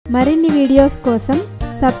మరిన్ని వీడియోస్ కోసం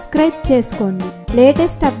సబ్స్క్రైబ్ చేసుకోండి.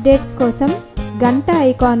 లేటెస్ట్ అప్డేట్స్ కోసం గంట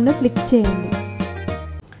ఐకాన్ను క్లిక్ చేయండి.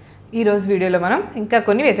 ఈరోజు వీడియోలో మనం ఇంకా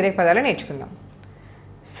కొన్ని వ్యతిరేక పదాలు నేర్చుకుందాం.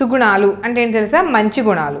 సుగుణాలు అంటే ఏంటి తెలుసా? మంచి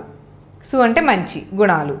గుణాలు. సు అంటే మంచి,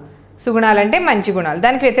 గుణాలు. సుగుణాలు అంటే మంచి గుణాలు.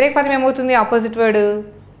 దానికి వ్యతిరేక పదం ఏమవుతుంది? ఆపోజిట్ వర్డ్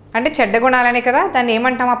అంటే చెడ్డ గుణాలనే కదా. దాన్ని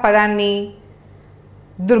ఏమంటాం? ఆ పదాన్ని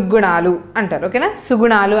దుర్గుణాలు అంటారు. ఓకేనా?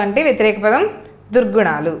 సుగుణాలు అంటే వ్యతిరేక పదం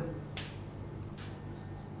దుర్గుణాలు.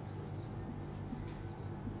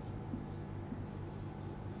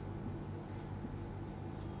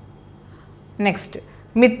 నెక్స్ట్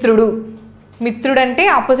మిత్రుడు. మిత్రుడు అంటే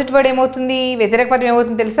ఆపోజిట్ వర్డ్ ఏమవుతుంది? వ్యతిరేక పదం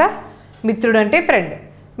ఏమవుతుంది తెలుసా? మిత్రుడు అంటే ఫ్రెండ్.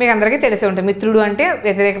 మీకు అందరికీ తెలిసే ఉంటుంది. మిత్రుడు అంటే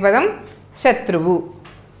వ్యతిరేక పదం శత్రువు.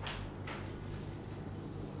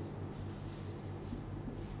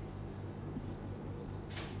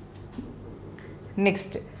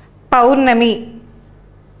 నెక్స్ట్ పౌర్ణమి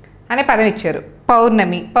అనే పదం ఇచ్చారు.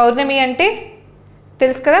 పౌర్ణమి. పౌర్ణమి అంటే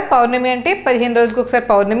తెలుసు కదా. పౌర్ణమి అంటే 15 రోజులకు ఒకసారి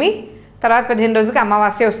పౌర్ణమి, తర్వాత 15 రోజులకి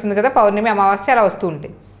అమావాస్య వస్తుంది కదా. పౌర్ణమి అమావాస్య అలా వస్తూ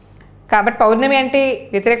ఉంటాయి. కాబట్టి పౌర్ణమి అంటే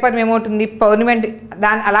వ్యతిరేక పదం ఏమవుతుంది? పౌర్ణమి అంటే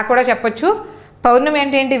దాని అలా కూడా చెప్పొచ్చు. పౌర్ణమి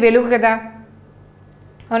అంటే ఏంటి? వెలుగు కదా,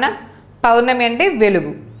 అవునా? పౌర్ణమి అంటే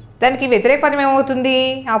వెలుగు. దానికి వ్యతిరేక పదం ఏమవుతుంది?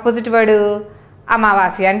 ఆపోజిట్ వర్డ్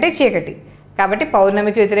అమావాస్య అంటే చీకటి. కాబట్టి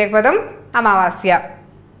పౌర్ణమికి వ్యతిరేక పదం అమావాస్య.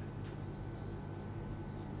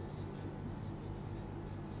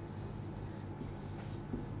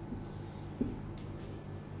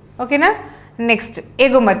 ఓకేనా? నెక్స్ట్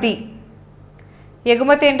ఎగుమతి.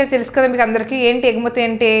 ఎగుమతి అంటే తెలుసు కదా మీకు అందరికీ. ఏంటి ఎగుమతి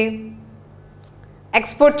అంటే?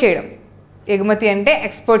 ఎక్స్పోర్ట్ చేయడం. ఎగుమతి అంటే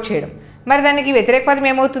ఎక్స్పోర్ట్ చేయడం. మరి దానికి వ్యతిరేక పదం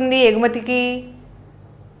ఏమవుతుంది? ఎగుమతికి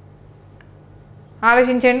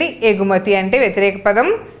ఆలోచించండి. ఎగుమతి అంటే వ్యతిరేక పదం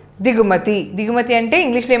దిగుమతి. దిగుమతి అంటే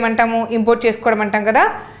ఇంగ్లీష్లో ఏమంటాము? ఇంపోర్ట్ చేసుకోవడం అంటాం కదా.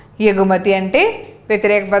 ఎగుమతి అంటే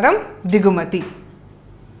వ్యతిరేక పదం దిగుమతి.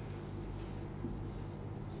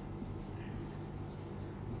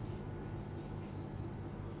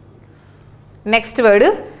 నెక్స్ట్ వర్డ్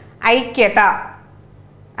ఐక్యత.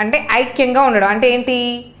 అంటే ఐక్యంగా ఉండడం. అంటే ఏంటి?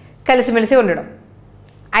 కలిసిమెలిసి ఉండడం.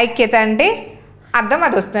 ఐక్యత అంటే అర్థం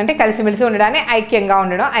అది వస్తుంది. అంటే కలిసిమెలిసి ఉండడాన్ని ఐక్యంగా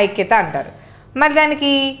ఉండడం ఐక్యత అంటారు. మరి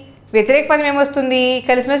దానికి వ్యతిరేక పదం ఏమొస్తుంది?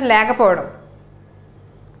 కలిసిమెలిసి లేకపోవడం.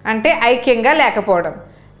 అంటే ఐక్యంగా లేకపోవడం.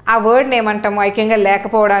 ఆ వర్డ్ని ఏమంటాము? ఐక్యంగా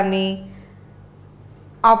లేకపోవడాన్ని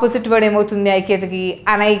ఆపోజిట్ వర్డ్ ఏమవుతుంది? ఐక్యతకి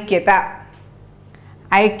అనైక్యత.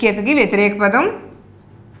 ఐక్యతకి వ్యతిరేక పదం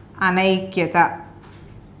అనైక్యత.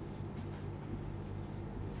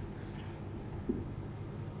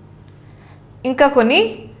 ఇంకా కొన్ని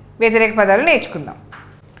వ్యతిరేక పదాలు నేర్చుకుందాం.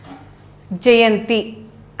 జయంతి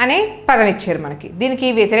అనే పదం ఇచ్చారు మనకి. దీనికి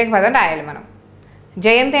వ్యతిరేక పదం రాయాలి మనం.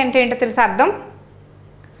 జయంతి అంటే ఏంటో తెలుసా? అర్థం.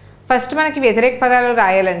 ఫస్ట్ మనకి వ్యతిరేక పదాలు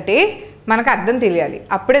రాయాలంటే మనకు అర్థం తెలియాలి.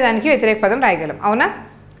 అప్పుడే దానికి వ్యతిరేక పదం రాయగలం, అవునా?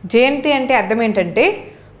 జయంతి అంటే అర్థం ఏంటంటే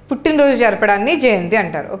పుట్టినరోజు జరపడాన్ని జయంతి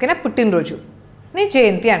అంటారు. ఓకేనా? పుట్టినరోజుని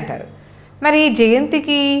జయంతి అంటారు. మరి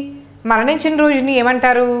జయంతికి మరణించిన రోజుని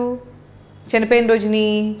ఏమంటారు? చనిపోయిన రోజుని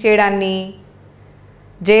చేయడాన్ని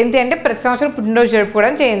జయంతి అంటే ప్రతి సంవత్సరం పుట్టినరోజు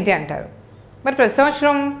జరుపుకోవడానికి జయంతి అంటారు. మరి ప్రతి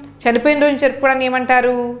సంవత్సరం చనిపోయిన రోజు జరుపుకోవడానికి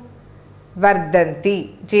ఏమంటారు? వర్ధంతి.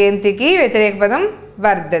 జయంతికి వ్యతిరేక పదం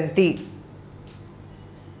వర్ధంతి.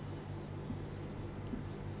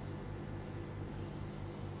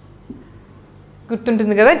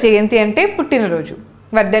 గుర్తుంటుంది కదా. జయంతి అంటే పుట్టినరోజు,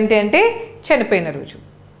 వర్ధంతి అంటే చనిపోయిన రోజు.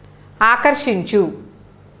 ఆకర్షించు.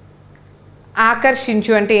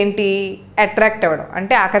 ఆకర్షించు అంటే ఏంటి? అట్రాక్ట్ అవ్వడం.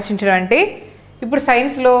 అంటే ఆకర్షించడం అంటే ఇప్పుడు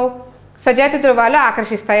సైన్స్లో సజాతి ధ్రువాలు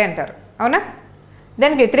ఆకర్షిస్తాయి అంటారు, అవునా?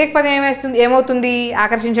 దానికి వ్యతిరేక పదం ఏమవుతుంది?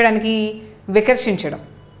 ఆకర్షించడానికి వికర్షించడం.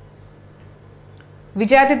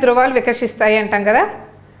 విజాతి ధ్రువాలు వికర్షిస్తాయి అంటాం కదా.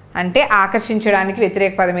 అంటే ఆకర్షించడానికి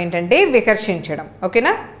వ్యతిరేక పదం ఏంటంటే వికర్షించడం.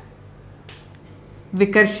 ఓకేనా?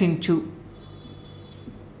 వికర్షించు.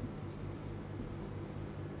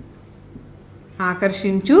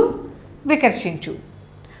 ఆకర్షించు, వికర్షించు.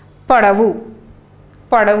 పొడవు.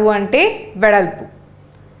 పొడవు అంటే వెడల్పు,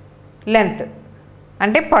 లెంత్.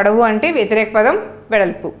 అంటే పొడవు అంటే వ్యతిరేక పదం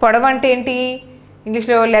వెడల్పు. పొడవు అంటే ఏంటి?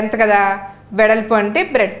 ఇంగ్లీష్లో లెంత్ కదా. వెడల్పు అంటే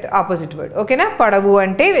బ్రెడ్త్, ఆపోజిట్ వర్డ్. ఓకేనా? పొడవు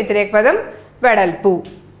అంటే వ్యతిరేక పదం వెడల్పు.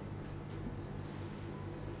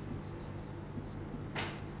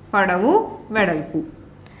 పొడవు, వెడల్పు.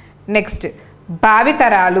 నెక్స్ట్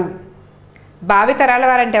భావితరాలు. భావితరాల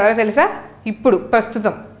వారంటే ఎవరో తెలుసా? ఇప్పుడు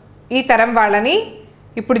ప్రస్తుతం ఈ తరం వాళ్ళని,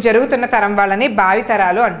 ఇప్పుడు జరుగుతున్న తరం వాళ్ళని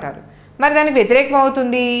భావితరాలు అంటారు. మరి దానికి వ్యతిరేకం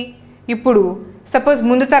అవుతుంది ఇప్పుడు. సపోజ్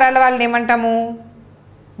ముందు తరాల వాళ్ళని ఏమంటాము?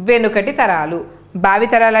 వెనుకటి తరాలు.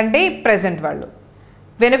 భావితరాలు అంటే ప్రజెంట్ వాళ్ళు,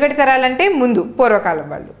 వెనుకటి తరాలు అంటే ముందు పూర్వకాలం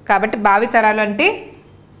వాళ్ళు. కాబట్టి భావితరాలు అంటే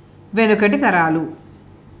వెనుకటి తరాలు.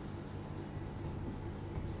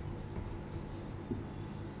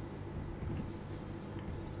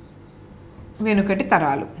 వెనుకటి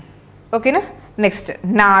తరాలు. ఓకేనా. నెక్స్ట్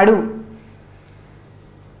నాడు.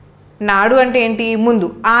 నాడు అంటే ఏంటి? ముందు.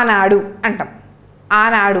 ఆనాడు అంటాం.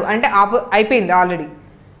 ఆనాడు అంటే అయిపోయింది ఆల్రెడీ,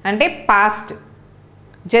 అంటే పాస్ట్,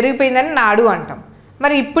 జరిగిపోయిందని నాడు అంటాం.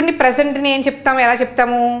 మరి ఇప్పుడుని ప్రజెంట్ని ఏం చెప్తాము, ఎలా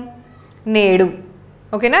చెప్తాము? నేడు.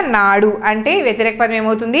 ఓకేనా. నాడు అంటే వ్యతిరేక పదం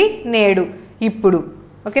ఏమవుతుంది? నేడు, ఇప్పుడు.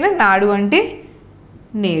 ఓకేనా. నాడు అంటే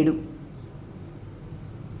నేడు.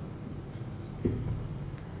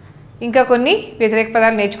 ఇంకా కొన్ని వ్యతిరేక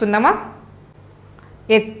పదాలు నేర్చుకుందామా?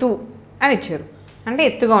 ఎత్తు అని ఇచ్చారు, అంటే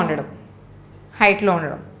ఎత్తుగా ఉండడం, హైట్లో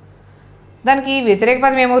ఉండడం. దానికి వ్యతిరేక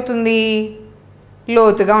పదం ఏమవుతుంది?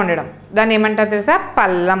 లోతుగా ఉండడం. దాన్ని ఏమంటారు తెలుసా?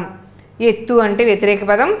 పల్లం. ఎత్తు అంటే వ్యతిరేక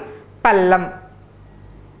పదం పల్లం.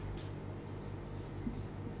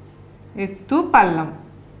 ఎత్తు, పల్లం.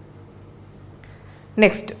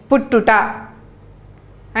 నెక్స్ట్ పుట్టుట.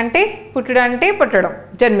 అంటే పుట్టుట అంటే పుట్టడం,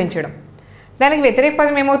 జన్మించడం. దానికి వ్యతిరేక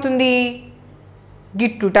పదం ఏమవుతుంది?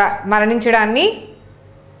 గిట్టుట. మరణించడాన్ని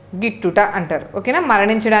గిట్టుట అంటారు. ఓకేనా.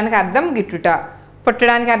 మరణించడానికి అర్థం గిట్టుట,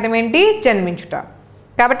 పుట్టడానికి అర్థం ఏంటి? జన్మించుట.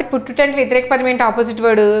 కాబట్టి పుట్టుట అంటే వ్యతిరేక పదం ఏంటి? ఆపోజిట్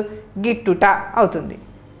వర్డ్ గిట్టుట అవుతుంది.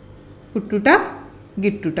 పుట్టుట,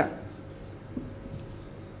 గిట్టుట.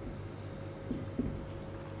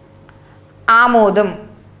 ఆమోదం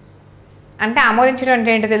అంటే ఆమోదించడం అంటే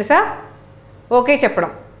ఏంటో తెలుసా? ఓకే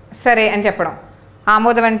చెప్పడం, సరే అని చెప్పడం.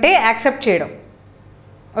 ఆమోదం అంటే యాక్సెప్ట్ చేయడం.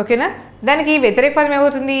 ఓకేనా. దానికి వ్యతిరేక పదం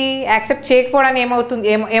ఏమవుతుంది? యాక్సెప్ట్ చేయకపోవడాన్ని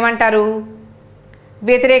ఏమంటారు?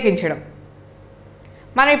 వ్యతిరేకించడం.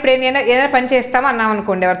 మనం ఇప్పుడు ఏదైనా పని చేస్తామో అన్నాం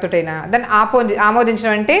అనుకోండి ఎవరితోటైనా, దాన్ని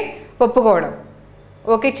ఆమోదించడం అంటే ఒప్పుకోవడం.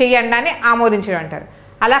 ఓకే చెయ్యి అనడాన్ని ఆమోదించడం అంటారు.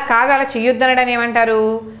 అలా కాదు, అలా చెయ్యొద్దనడాన్ని ఏమంటారు?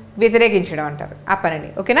 వ్యతిరేకించడం అంటారు ఆ పనిని.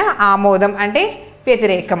 ఓకేనా. ఆమోదం అంటే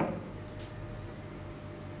వ్యతిరేకం.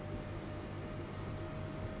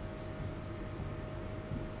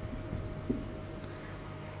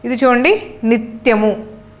 ఇది చూడండి, నిత్యము.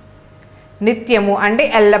 నిత్యము అంటే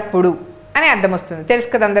ఎల్లప్పుడూ అని అర్థం వస్తుంది, తెలుసు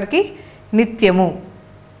కదా అందరికీ. నిత్యము.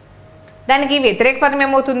 దానికి వ్యతిరేక పదం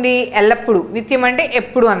ఏమవుతుంది? ఎల్లప్పుడూ. నిత్యం అంటే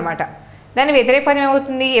ఎప్పుడు అనమాట. దాని వ్యతిరేక పదం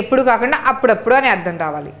ఏమవుతుంది? ఎప్పుడు కాకుండా అప్పుడప్పుడు అని అర్థం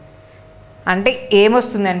రావాలి. అంటే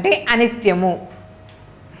ఏమొస్తుందంటే అనిత్యము.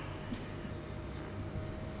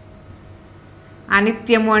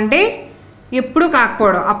 అనిత్యము అంటే ఎప్పుడు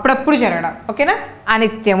కాకపోవడం, అప్పుడప్పుడు జరగడం. ఓకేనా.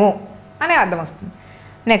 అనిత్యము అనే అర్థం వస్తుంది.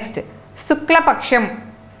 నెక్స్ట్ శుక్లపక్షం.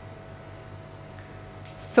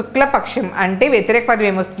 శుక్లపక్షం అంటే వ్యతిరేక పదం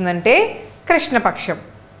ఏమొస్తుందంటే కృష్ణపక్షం.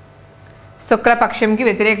 శుక్లపక్షంకి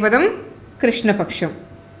వ్యతిరేక పదం కృష్ణపక్షం.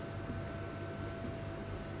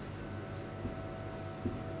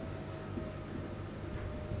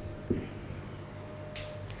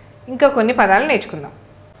 ఇంకా కొన్ని పదాలు నేర్చుకుందాం.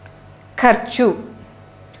 ఖర్చు.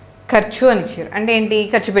 ఖర్చు అని ఇచ్చారు, అంటే ఏంటి?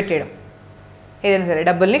 ఖర్చు పెట్టేయడం. ఏదైనా సరే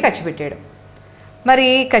డబ్బుల్ని ఖర్చు పెట్టేయడం. మరి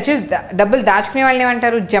డబ్బులు దాచుకునే వాళ్ళని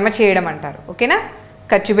ఏమంటారు? జమ చేయడం అంటారు. ఓకేనా.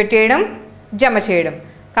 ఖర్చు పెట్టేయడం, జమ చేయడం.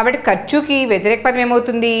 కాబట్టి ఖర్చుకి వ్యతిరేక పదం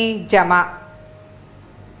ఏమవుతుంది? జమ.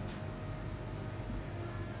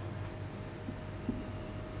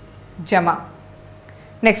 జమ.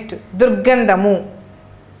 నెక్స్ట్ దుర్గంధము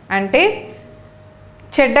అంటే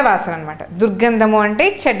చెడ్డ వాసన అనమాట. దుర్గంధము అంటే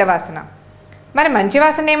చెడ్డ వాసన. మరి మంచి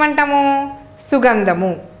వాసన ఏమంటాము?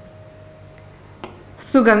 సుగంధము.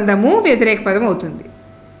 సుగంధము వ్యతిరేక పదం అవుతుంది.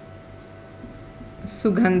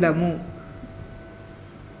 సుగంధము.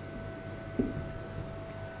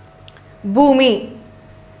 భూమి.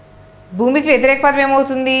 భూమికి వ్యతిరేక పదం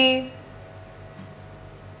ఏమవుతుంది?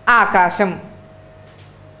 ఆకాశం.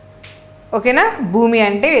 ఓకేనా. భూమి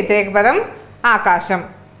అంటే వ్యతిరేక పదం ఆకాశం.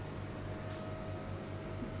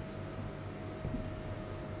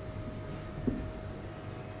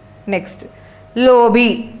 నెక్స్ట్ లోబి.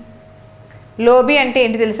 లోబి అంటే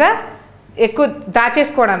ఏంటి తెలుసా? ఎక్కువ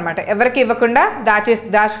దాచేసుకోవడం అనమాట. ఎవరికి ఇవ్వకుండా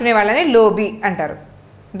దాచుకునే వాళ్ళని లోబి అంటారు.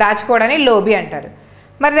 దాచుకోవడాన్ని లోబి అంటారు.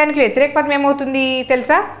 మరి దానికి వ్యతిరేక పదం ఏమవుతుంది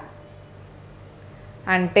తెలుసా?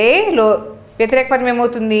 అంటే వ్యతిరేక పదం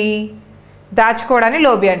ఏమవుతుంది? దాచుకోవడాన్ని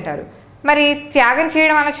లోబి అంటారు. మరి త్యాగం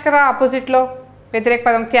చేయడం అనొచ్చు కదా ఆపోజిట్లో. వ్యతిరేక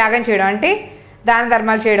పదం త్యాగం చేయడం అంటే దాన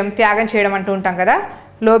ధర్మాలు చేయడం, త్యాగం చేయడం అంటూ ఉంటాం కదా.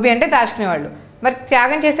 లోబి అంటే దాచుకునేవాళ్ళు. మరి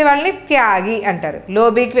త్యాగం చేసే వాళ్ళని త్యాగి అంటారు.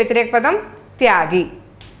 లోబికి వ్యతిరేక పదం త్యాగి.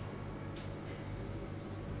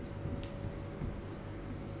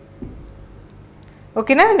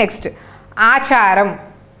 ఓకేనా. నెక్స్ట్ ఆచారం.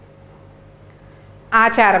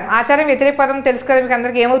 ఆచారం. ఆచారం వ్యతిరేక పదం తెలుసు కదా మీకు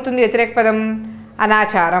అందరికీ. ఏమవుతుంది వ్యతిరేక పదం?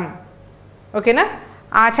 అనాచారం. ఓకేనా.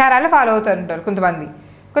 ఆచారాలు ఫాలో అవుతుంటారు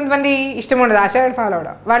కొంతమంది ఇష్టం ఉండదు ఆచారాలు ఫాలో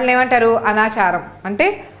అవడం. వాళ్ళని ఏమంటారు? అనాచారం. అంటే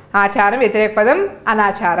ఆచారం వ్యతిరేక పదం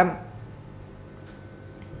అనాచారం.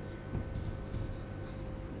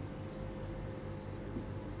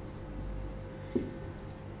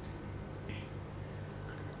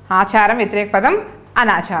 ఆచారం వ్యతిరేక పదం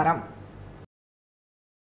అనాచారం.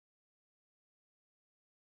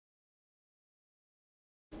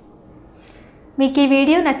 మీకు ఈ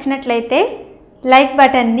వీడియో నచ్చినట్లయితే లైక్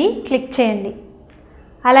బటన్ని క్లిక్ చేయండి.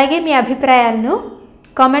 అలాగే మీ అభిప్రాయాలను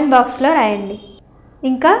కామెంట్ బాక్స్లో రాయండి.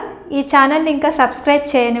 ఇంకా ఈ ఛానల్ని ఇంకా సబ్స్క్రైబ్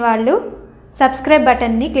చేయని వాళ్ళు సబ్స్క్రైబ్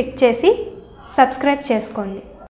బటన్ని క్లిక్ చేసి సబ్స్క్రైబ్ చేసుకోండి.